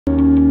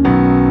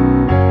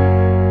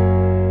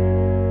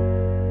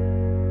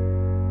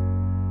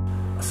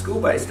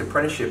school-based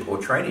apprenticeship or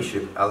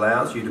traineeship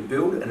allows you to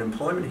build an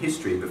employment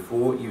history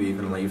before you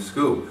even leave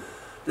school.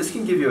 This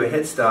can give you a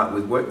head start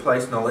with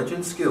workplace knowledge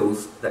and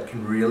skills that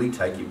can really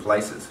take you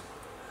places.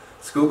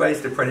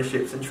 School-based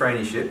apprenticeships and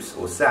traineeships,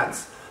 or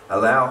SATs,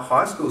 allow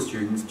high school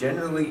students,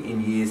 generally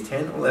in years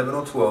 10, 11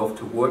 or 12,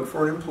 to work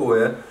for an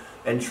employer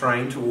and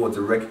train towards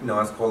a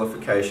recognised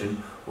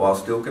qualification while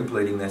still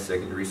completing their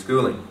secondary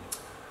schooling.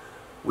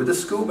 With a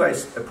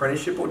school-based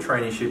apprenticeship or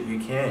traineeship, you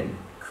can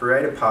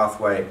create a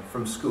pathway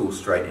from school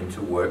straight into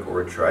work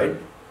or a trade,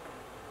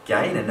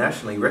 gain a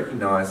nationally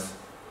recognised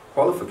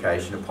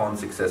qualification upon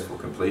successful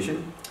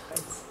completion,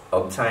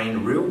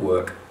 obtain real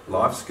work,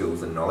 life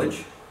skills and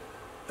knowledge,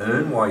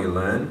 earn while you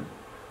learn,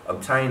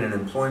 obtain an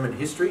employment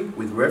history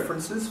with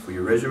references for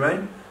your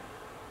resume,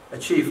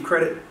 achieve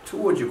credit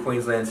towards your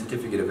Queensland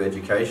Certificate of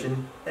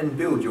Education, and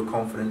build your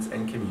confidence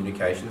and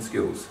communication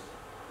skills.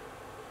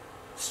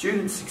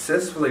 Students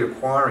successfully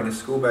acquiring a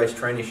school-based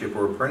traineeship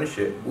or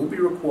apprenticeship will be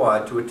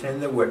required to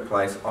attend their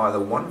workplace either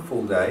one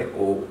full day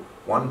or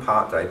one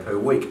part day per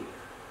week.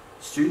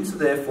 Students are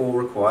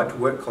therefore required to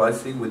work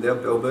closely with their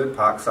Bellbird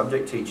Park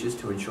subject teachers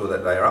to ensure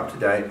that they are up to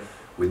date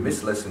with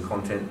missed lesson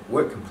content,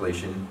 work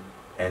completion,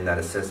 and that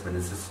assessment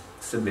is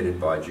submitted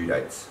by due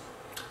dates.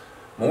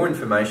 More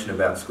information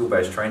about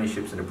school-based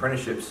traineeships and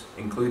apprenticeships,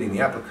 including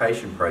the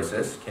application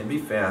process, can be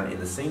found in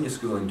the Senior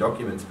Schooling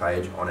Documents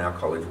page on our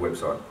college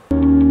website.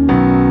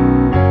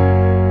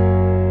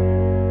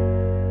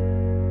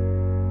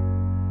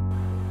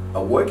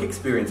 A work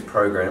experience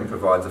program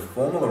provides a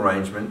formal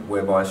arrangement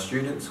whereby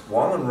students,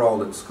 while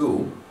enrolled at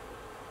school,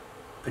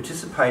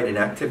 participate in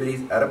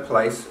activities at a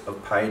place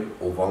of paid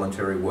or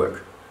voluntary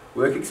work.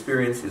 Work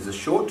experience is a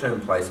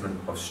short-term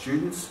placement of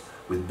students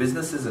with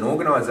businesses and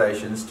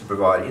organisations to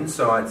provide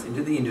insights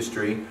into the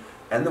industry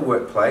and the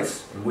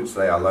workplace in which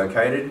they are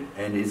located,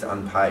 and is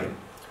unpaid.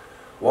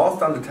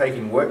 Whilst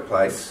undertaking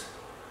workplace,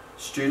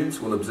 students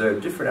will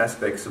observe different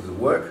aspects of the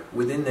work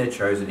within their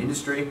chosen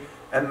industry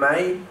and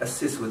may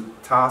assist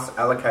with tasks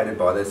allocated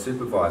by their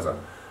supervisor,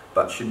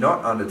 but should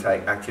not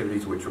undertake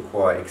activities which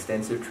require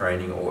extensive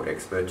training or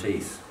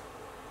expertise.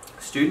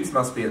 Students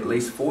must be at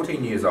least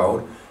 14 years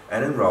old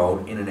and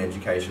enrolled in an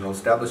educational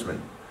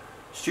establishment.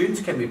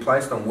 Students can be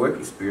placed on work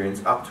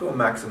experience up to a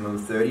maximum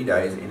of 30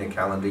 days in a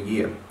calendar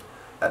year.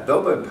 At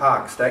Bellbird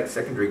Park State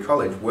Secondary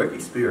College, work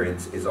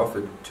experience is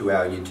offered to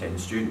our Year 10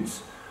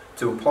 students.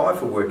 To apply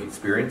for work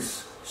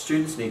experience,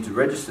 students need to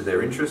register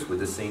their interest with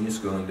the Senior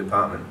Schooling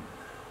Department.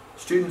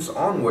 Students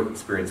on work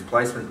experience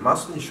placement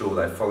must ensure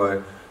they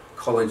follow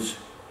college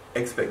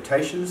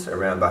expectations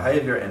around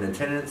behaviour and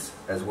attendance,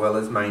 as well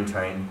as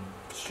maintain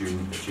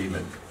student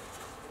achievement.